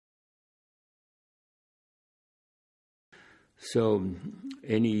So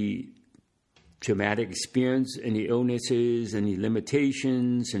any traumatic experience, any illnesses, any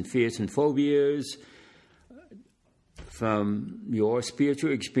limitations and fears and phobias from your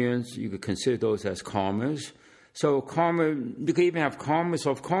spiritual experience, you could consider those as karmas. So karma, you could even have karmas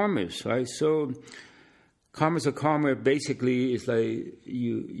of karmas, right? So karmas of karma basically is like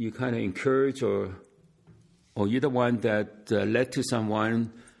you kind of encourage or you're the one that led to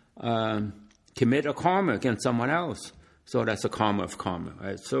someone commit a karma against someone else. So that's a karma of karma,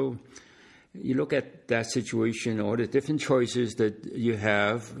 right? So you look at that situation, all the different choices that you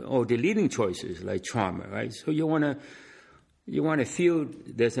have, or the leading choices like trauma, right? So you want to feel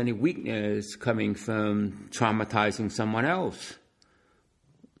there's any weakness coming from traumatizing someone else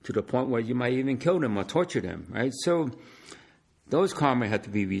to the point where you might even kill them or torture them, right? So those karma have to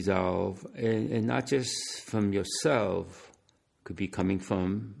be resolved, and not just from yourself. Could be coming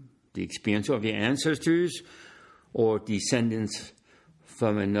from the experience of your ancestors or descendants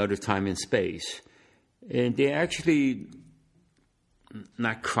from another time and space. And they're actually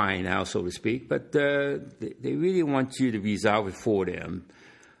not crying out, so to speak, but they really want you to resolve it for them.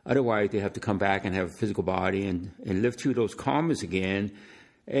 Otherwise, they have to come back and have a physical body and live through those karmas again.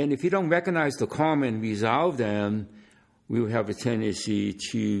 And if you don't recognize the karma and resolve them, we will have a tendency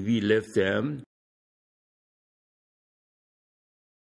to relive them